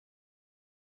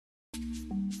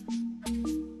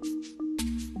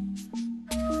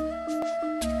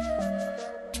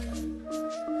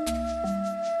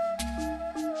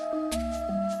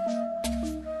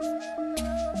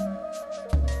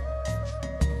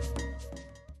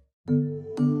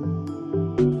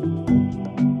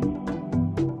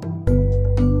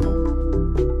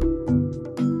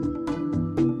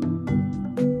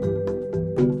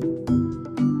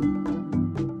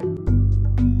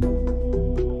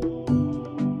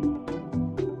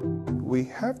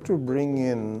have to bring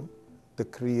in the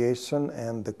creation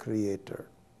and the creator.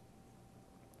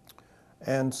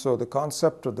 And so the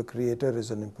concept of the creator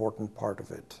is an important part of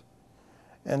it.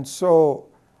 And so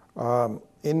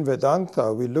in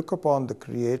Vedanta, we look upon the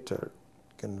creator,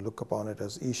 you can look upon it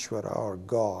as Ishvara or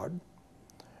God,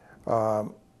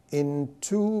 in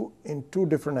two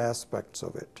different aspects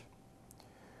of it.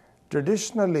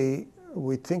 Traditionally,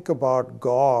 we think about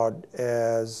God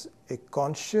as a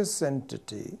conscious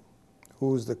entity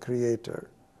who is the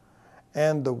creator,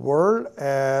 and the world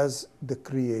as the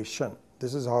creation.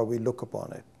 This is how we look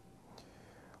upon it.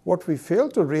 What we fail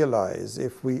to realize,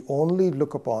 if we only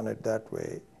look upon it that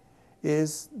way,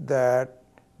 is that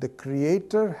the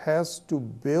creator has to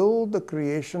build the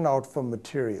creation out from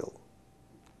material.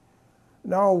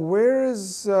 Now, where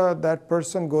is that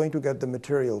person going to get the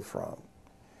material from?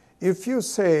 If you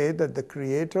say that the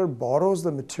creator borrows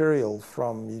the material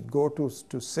from, you go to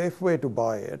Safeway to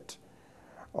buy it,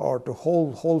 or to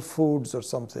Whole Foods or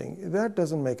something, that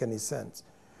doesn't make any sense.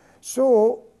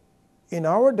 So, in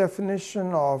our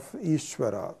definition of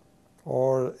Ishvara,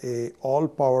 or a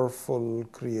all-powerful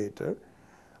creator,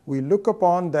 we look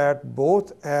upon that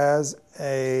both as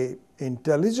an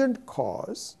intelligent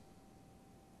cause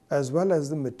as well as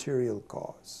the material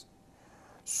cause.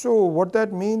 So what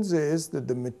that means is that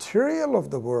the material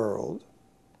of the world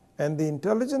and the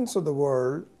intelligence of the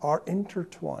world are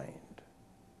intertwined.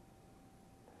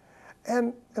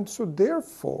 And so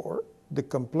therefore, the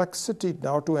complexity,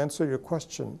 now to answer your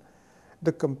question,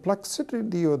 the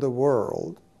complexity of the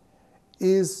world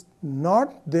is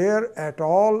not there at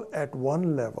all at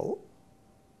one level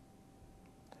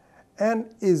and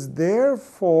is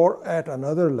therefore at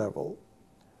another level,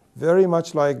 very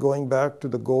much like going back to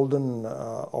the golden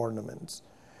ornaments.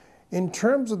 In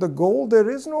terms of the gold, there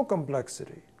is no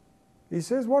complexity. He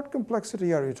says, what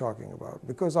complexity are you talking about?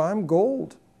 Because I'm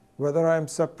gold. Whether I'm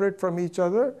separate from each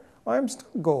other, I'm still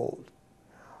gold.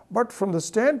 But from the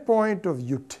standpoint of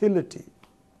utility,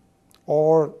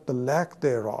 or the lack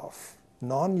thereof,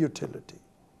 non-utility,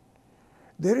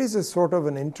 there is a sort of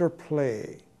an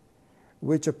interplay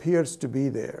which appears to be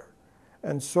there.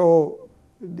 And so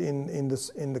in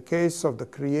the case of the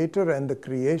creator and the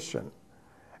creation,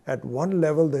 at one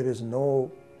level there is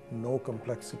no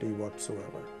complexity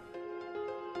whatsoever.